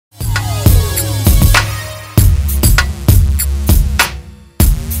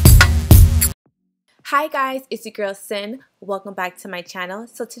Hi guys, it's your girl Sin. Welcome back to my channel.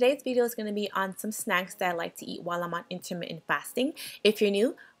 So today's video is going to be on some snacks that I like to eat while I'm on intermittent fasting. If you're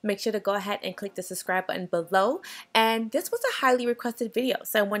new, make sure to go ahead and click the subscribe button below. And this was a highly requested video,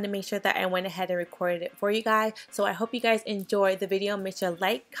 so I wanted to make sure that I went ahead and recorded it for you guys. So I hope you guys enjoyed the video. Make sure to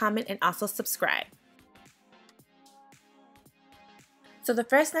like, comment, and also subscribe. So the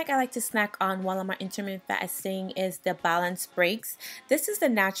first snack I like to snack on while I'm on intermittent fasting is the Balanced Breaks. This is the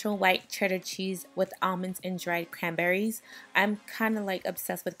natural white cheddar cheese with almonds and dried cranberries. I'm kind of like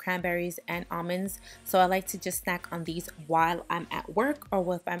obsessed with cranberries and almonds, so I like to just snack on these while I'm at work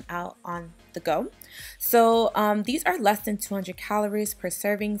or if I'm out on the go. So these are less than 200 calories per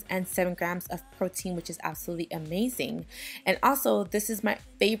servings and 7 grams of protein, which is absolutely amazing. And also, this is my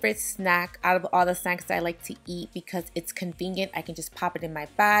favorite snack out of all the snacks that I like to eat because it's convenient. I can just pop it in my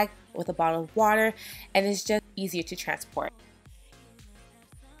bag with a bottle of water and it's just easier to transport.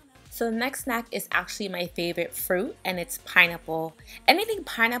 So the next snack is actually my favorite fruit, and it's pineapple. Anything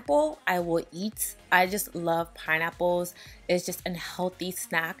pineapple I will eat. I just love pineapples. It's just a healthy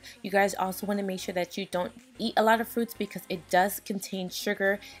snack. You guys also want to make sure that you don't eat a lot of fruits because it does contain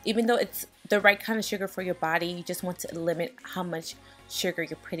sugar. Even though it's the right kind of sugar for your body, you just want to limit how much sugar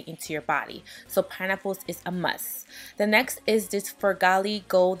you're putting into your body. So pineapples is a must. The next is this Fergali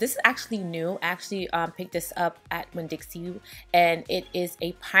Gold. This is actually new. I actually picked this up at Winn-Dixie, and it is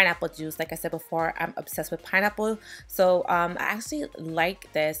a pineapple juice. Like I said before, I'm obsessed with pineapple, so I actually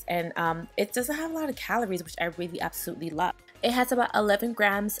like this, and it doesn't have a lot of calories, which I really absolutely love. It has about 11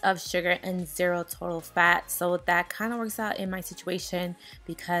 grams of sugar and 0 total fat, so that kind of works out in my situation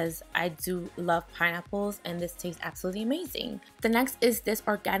because I do love pineapples and this tastes absolutely amazing. The next is this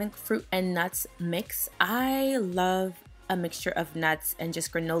organic fruit and nuts mix. I love a mixture of nuts and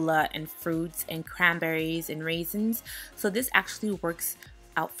just granola and fruits and cranberries and raisins, so this actually works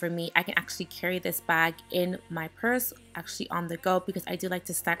out for me. I can actually carry this bag in my purse, actually on the go, because I do like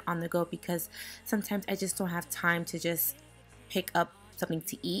to snack on the go because sometimes I just don't have time to just pick up something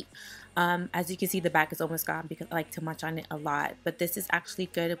to eat. As you can see, the bag is almost gone because I like to munch on it a lot, but this is actually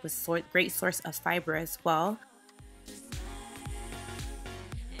good. It was great source of fiber as well.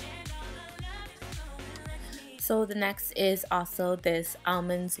 So the next is also this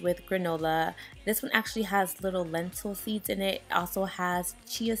almonds with granola. This one actually has little lentil seeds in it. It also has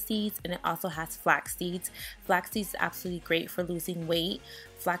chia seeds, and it also has flax seeds. Flax seeds is absolutely great for losing weight.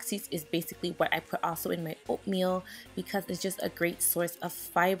 Flax seeds is basically what I put also in my oatmeal because it's just a great source of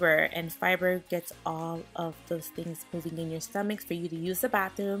fiber, and fiber gets all of those things moving in your stomach for you to use the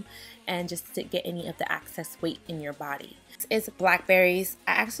bathroom and just to get any of the excess weight in your body. This is blackberries.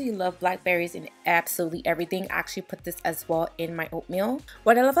 I actually love blackberries in absolutely everything. I actually put this as well in my oatmeal.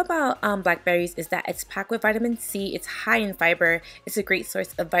 What I love about blackberries is that it's packed with vitamin C, it's high in fiber, it's a great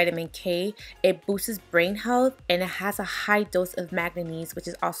source of vitamin K, it boosts brain health, and it has a high dose of manganese, which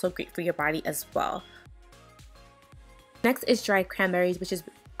is also great for your body as well. Next is dried cranberries, which is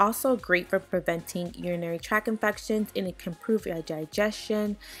also great for preventing urinary tract infections, and it can improve your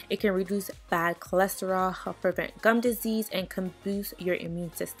digestion. It can reduce bad cholesterol, help prevent gum disease, and can boost your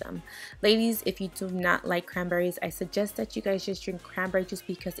immune system. Ladies, if you do not like cranberries, I suggest that you guys just drink cranberry juice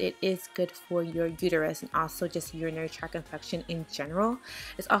because it is good for your uterus and also just urinary tract infection in general.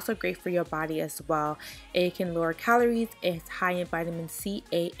 It's also great for your body as well. It can lower calories. It's high in vitamin C,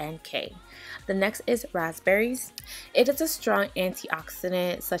 A, and K. The next is raspberries. It is a strong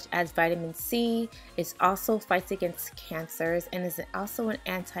antioxidant such as vitamin C. It also fights against cancers and is also an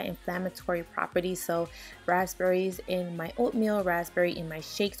anti-inflammatory property. So raspberries in my oatmeal, raspberry in my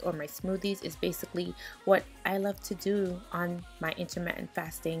shakes or my smoothies is basically what I love to do on my intermittent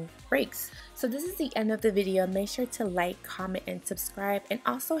fasting breaks. So this is the end of the video. Make sure to like, comment, and subscribe, and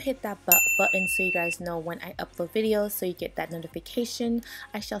also hit that button so you guys know when I upload videos so you get that notification.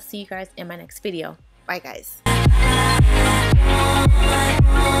 I shall see you guys in my next video. Bye guys.